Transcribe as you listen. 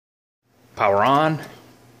Power on.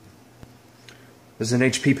 This is an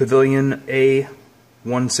HP Pavilion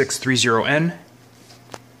a1630n.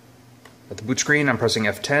 At the boot screen, I'm pressing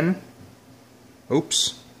F10.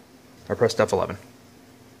 Oops. I pressed F11.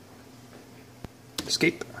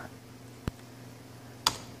 Escape.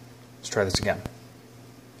 Let's try this again.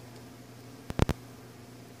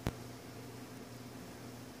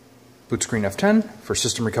 Boot screen F10 for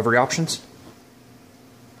system recovery options.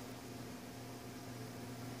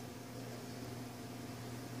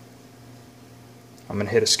 I'm going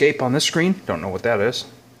to hit escape on this screen. Don't know what that is.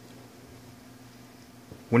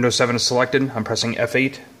 Windows 7 is selected. I'm pressing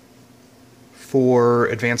F8 for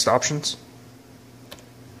advanced options.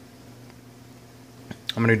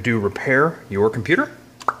 I'm going to do repair your computer.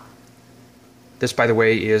 This, by the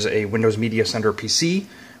way, is a Windows Media Center PC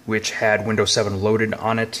which had Windows 7 loaded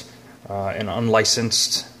on it, an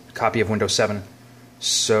unlicensed copy of Windows 7,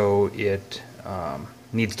 so it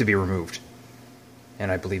needs to be removed. And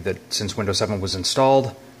I believe that since Windows 7 was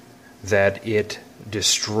installed, that it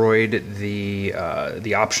destroyed the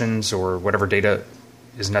options or whatever data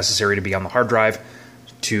is necessary to be on the hard drive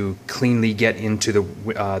to cleanly get into the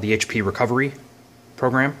HP recovery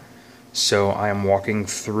program. So I am walking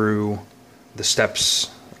through the steps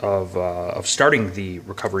of starting the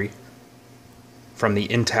recovery from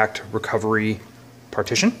the intact recovery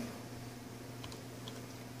partition.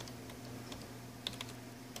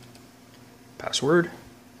 Password.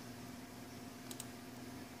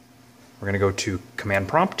 We're going to go to command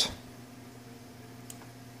prompt.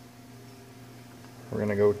 We're going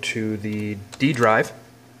to go to the D drive,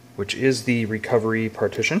 which is the recovery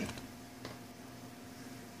partition.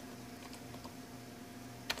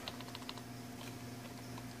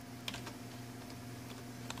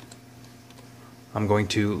 I'm going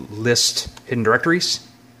to list hidden directories,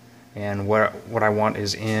 and what I want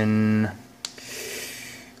is in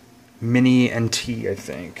mini NT, I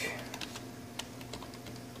think.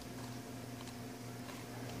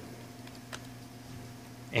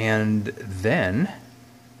 And then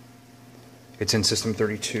it's in System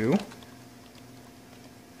 32.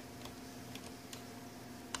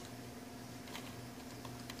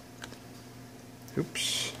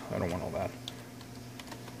 Oops, I don't want all that.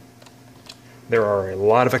 There are a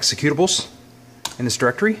lot of executables in this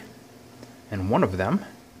directory, and one of them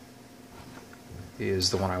is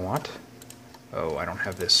the one I want. Oh, I don't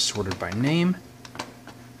have this sorted by name.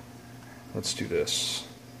 Let's do this.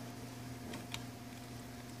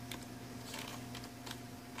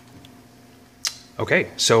 Okay,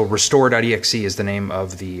 so restore.exe is the name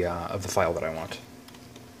of the file that I want.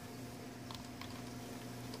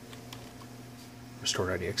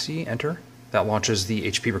 Restore.exe, enter. That launches the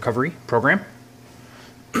HP recovery program.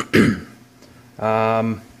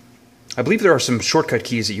 I believe there are some shortcut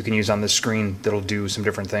keys that you can use on this screen that'll do some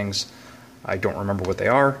different things. I don't remember what they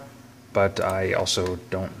are, but I also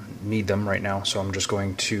don't need them right now, so I'm just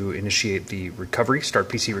going to initiate the recovery, start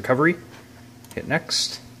PC recovery, hit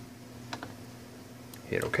next,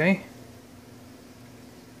 hit OK.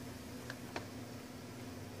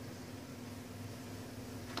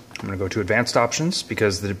 I'm going to go to advanced options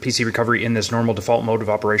because the PC recovery in this normal default mode of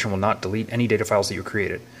operation will not delete any data files that you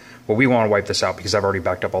created. Well, we want to wipe this out because I've already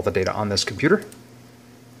backed up all the data on this computer.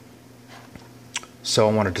 So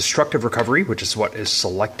I want a destructive recovery, which is what is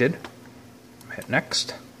selected. Hit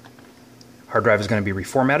next. Hard drive is going to be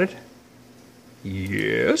reformatted.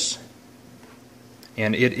 Yes.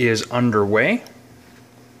 And it is underway.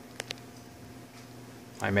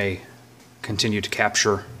 I may continue to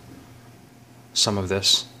capture some of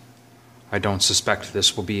this. I don't suspect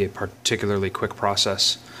this will be a particularly quick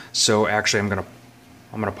process. So actually I'm gonna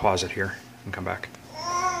pause it here and come back.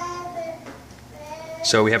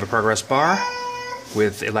 So we have a progress bar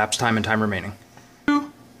with elapsed time and time remaining. No,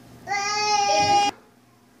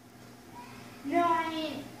 I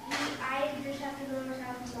mean, I just have to go to his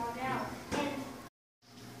house and log out.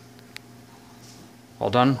 All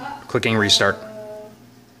done? Clicking restart.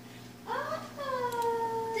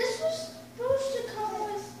 This was supposed to come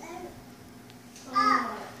with...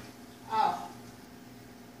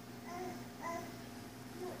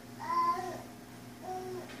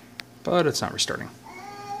 But it's not restarting.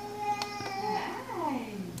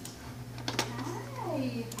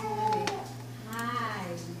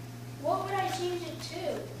 What would I change it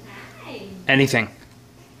to? Anything.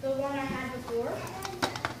 The one I had before?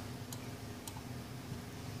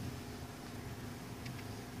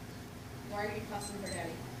 Why are you fussing for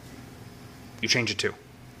Daddy? You change it to.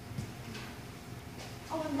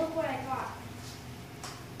 Oh, and look what I got.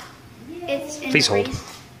 It's in Please hold.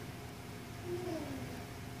 race.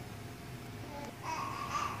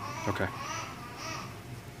 Okay.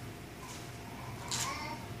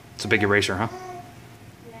 It's a big eraser, huh?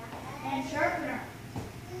 Yeah. And sharpener.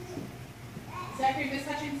 Zachary, Miss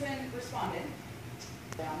Hutchinson responded.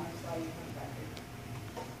 That's why you put it back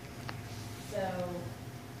here. So,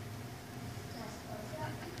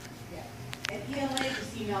 yeah. And ELA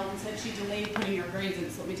just emailed and said she delayed putting your grades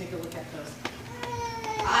in, so let me take a look at those.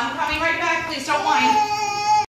 I'm coming right back, please don't whine.